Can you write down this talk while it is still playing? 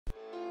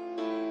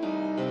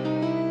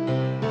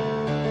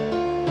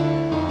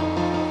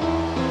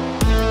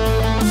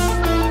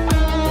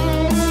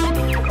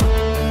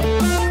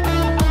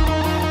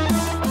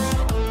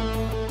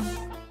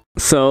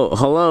So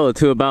hello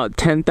to about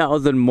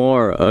 10,000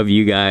 more of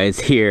you guys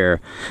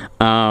here.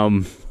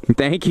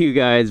 Thank you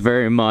guys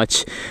very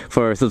much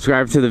for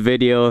subscribing to the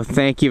video.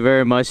 Thank you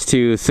very much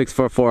to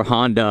 644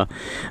 Honda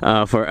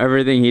for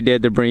everything he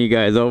did to bring you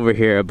guys over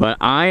here. But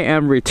I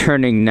am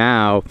returning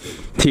now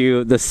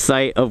to the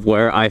site of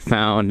where I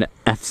found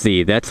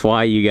Eff-Zee. That's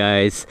why you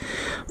guys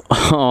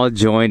all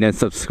joined and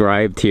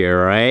subscribed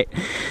here, right?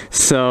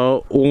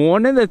 So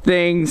one of the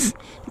things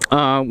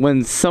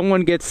when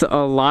someone gets a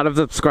lot of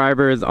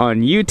subscribers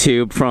on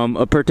YouTube from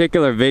a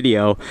particular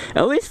video,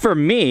 at least for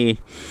me,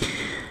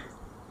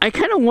 I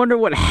kind of wonder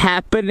what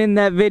happened in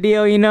that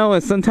video, you know,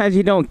 and sometimes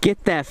you don't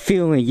get that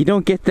feeling, you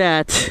don't get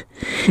that,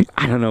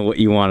 I don't know what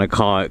you want to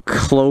call it,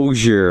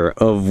 closure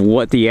of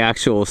what the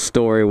actual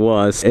story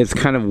was. It's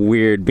kind of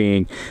weird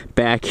being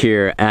back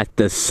here at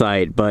the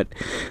site, but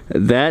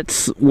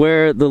that's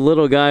where the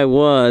little guy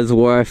was,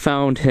 where I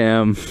found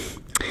him.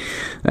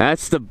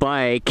 That's the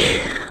bike,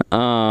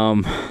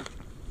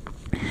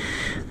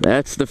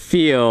 that's the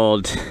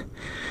field,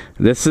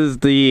 this is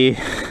the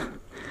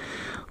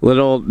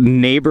little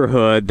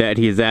neighborhood that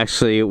he's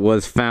actually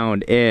was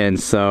found in.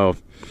 So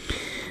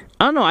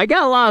I don't know, I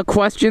got a lot of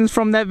questions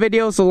from that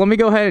video, so let me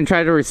go ahead and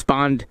try to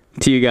respond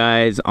to you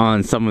guys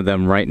on some of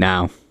them right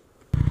now.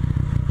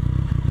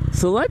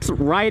 So let's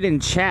write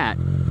and chat,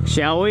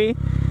 shall we?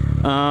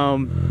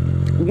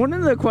 One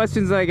of the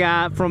questions I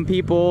got from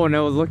people when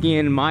I was looking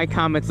in my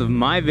comments of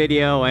my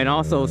video and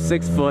also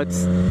 6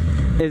 Foot's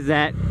is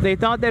that they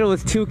thought that it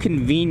was too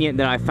convenient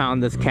that I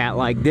found this cat.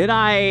 Like, did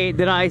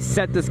I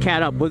set this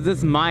cat up? Was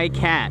this my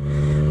cat?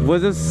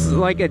 Was this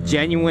like a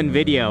genuine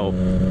video?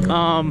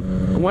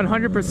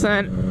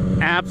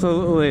 100%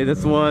 absolutely,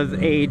 this was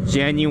a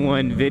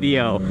genuine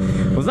video.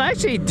 What I was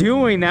actually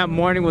doing that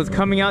morning was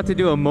coming out to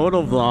do a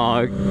moto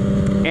vlog,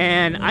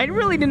 and I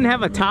really didn't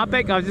have a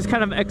topic. I was just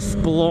kind of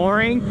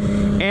exploring,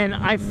 and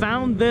I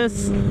found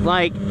this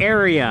like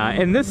area,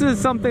 and this is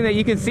something that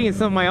you can see in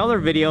some of my other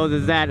videos,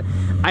 is that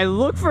I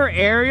look for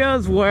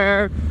areas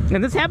where,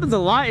 and this happens a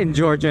lot in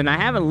Georgia, and I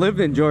haven't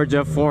lived in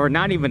Georgia for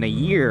not even a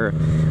year.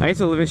 I used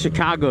to live in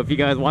Chicago, if you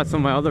guys watch some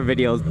of my other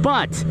videos,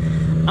 but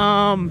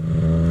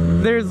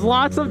there's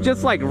lots of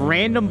just like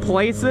random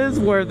places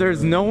where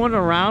there's no one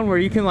around, where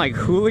you can like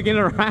hooligan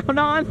around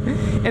on,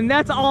 and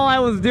that's all I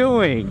was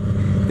doing.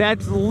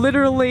 That's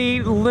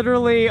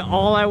literally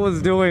all I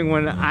was doing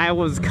when I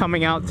was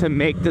coming out to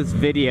make this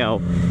video.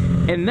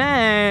 And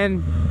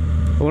then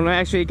when I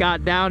actually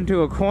got down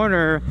to a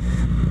corner,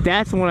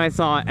 that's when I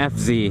saw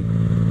Eff-Zee.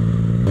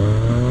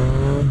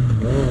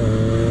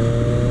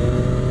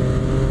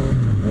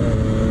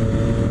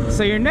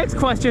 So your next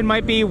question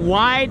might be,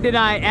 why did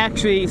I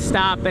actually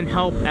stop and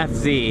help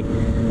Eff-Zee?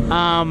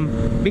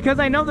 Because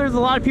I know there's a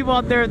lot of people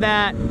out there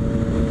that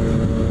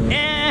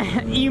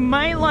you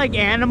might like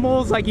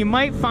animals, like you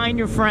might find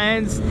your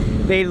friends,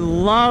 they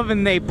love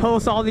and they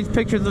post all these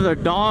pictures of their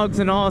dogs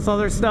and all this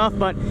other stuff,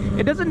 but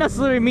it doesn't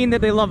necessarily mean that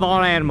they love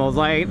all animals.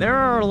 Like, there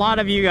are a lot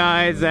of you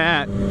guys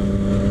that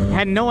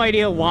had no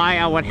idea why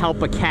I would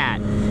help a cat.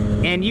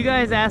 And you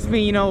guys asked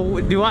me, you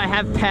know, do I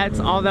have pets,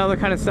 all that other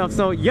kind of stuff.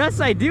 So yes,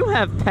 I do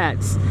have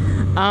pets.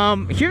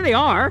 Here they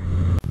are.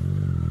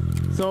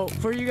 So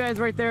for you guys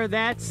right there,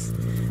 that's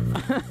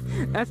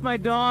that's my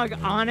dog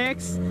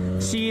Onyx.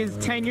 She is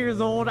 10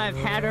 years old. I've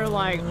had her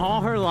like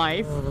all her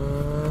life.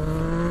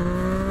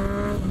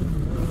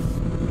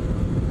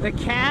 The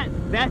cat,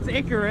 that's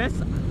Icarus.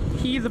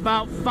 He's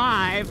about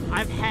 5.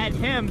 I've had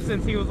him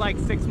since he was like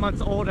 6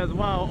 months old as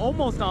well,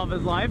 almost all of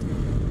his life.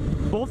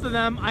 Both of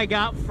them I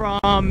got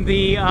from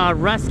the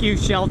rescue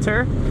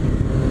shelter.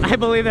 I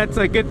believe that's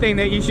a good thing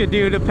that you should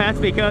do to pets,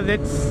 because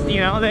it's, you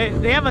know,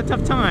 they have a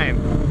tough time.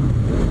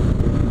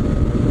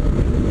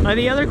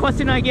 The other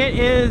question I get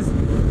is,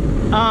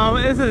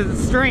 this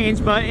is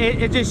strange, but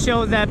it just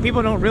shows that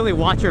people don't really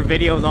watch your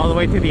videos all the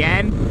way to the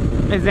end,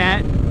 is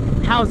that,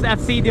 how's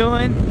Eff-Zee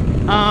doing?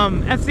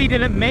 Eff-Zee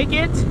didn't make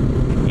it.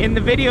 In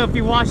the video, if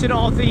you watch it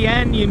all to the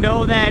end, you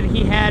know that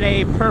he had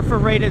a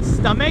perforated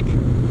stomach.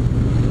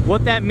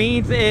 What that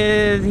means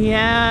is he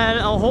had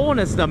a hole in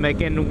his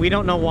stomach, and we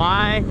don't know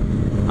why.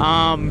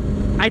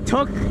 I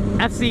took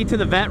Eff-Zee to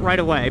the vet right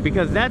away,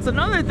 because that's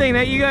another thing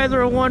that you guys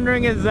are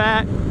wondering, is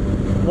that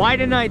why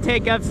didn't I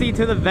take Eff-Zee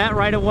to the vet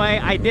right away?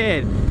 I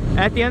did.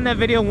 At the end of that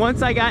video,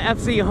 once I got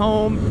Eff-Zee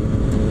home,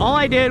 all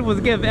I did was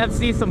give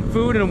Eff-Zee some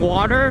food and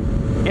water,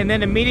 and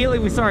then immediately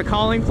we started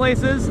calling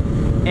places,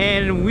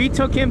 and we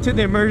took him to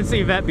the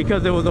emergency vet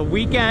because it was a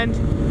weekend,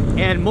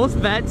 and most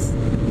vets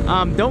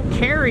don't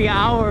carry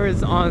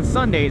hours on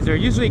Sundays. They're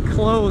usually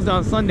closed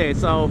on Sundays,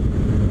 so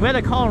we had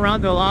to call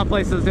around to a lot of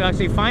places to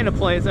actually find a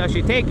place to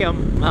actually take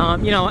him.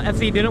 You know,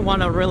 Eff-Zee didn't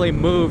want to really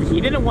move. He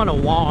didn't want to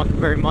walk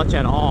very much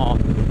at all.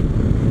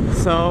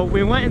 So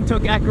we went and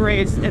took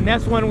x-rays, and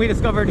that's when we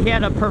discovered he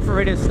had a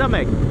perforated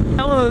stomach.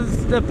 That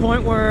was the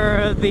point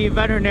where the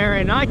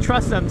veterinarian, I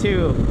trust them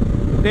too,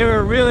 they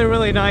were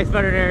really nice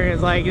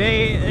veterinarians. Like,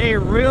 they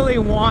really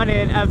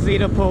wanted Eff-Zee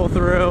to pull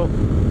through,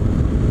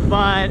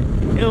 but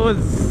it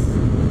was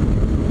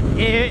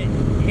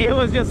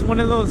just one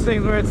of those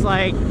things where it's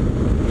like,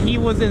 he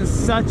was in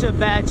such a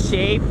bad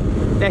shape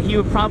that he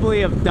would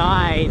probably have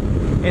died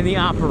in the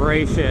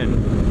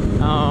operation.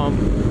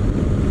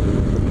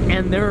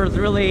 And there was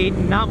really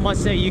not much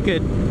that you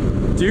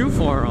could do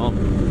for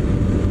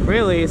him,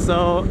 really.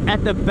 So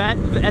at the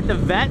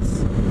vet's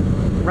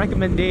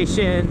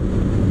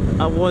recommendation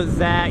was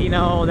that, you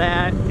know,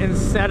 that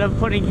instead of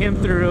putting him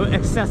through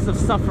excessive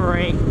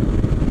suffering,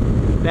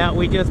 that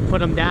we just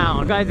put him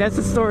down. Guys, that's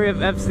the story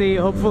of Eff-Zee.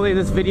 Hopefully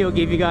this video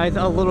gave you guys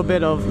a little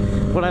bit of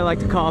what I like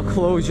to call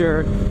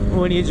closure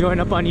when you join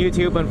up on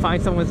YouTube and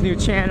find someone's new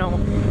channel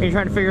and you're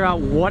trying to figure out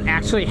what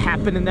actually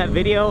happened in that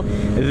video.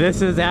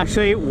 This is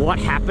actually what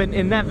happened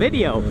in that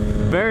video.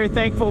 Very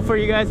thankful for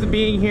you guys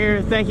being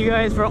here. Thank you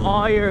guys for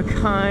all your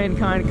kind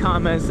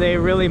comments. They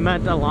really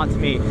meant a lot to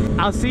me.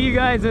 I'll see you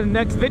guys in the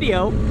next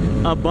video.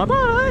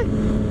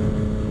 Bye-bye.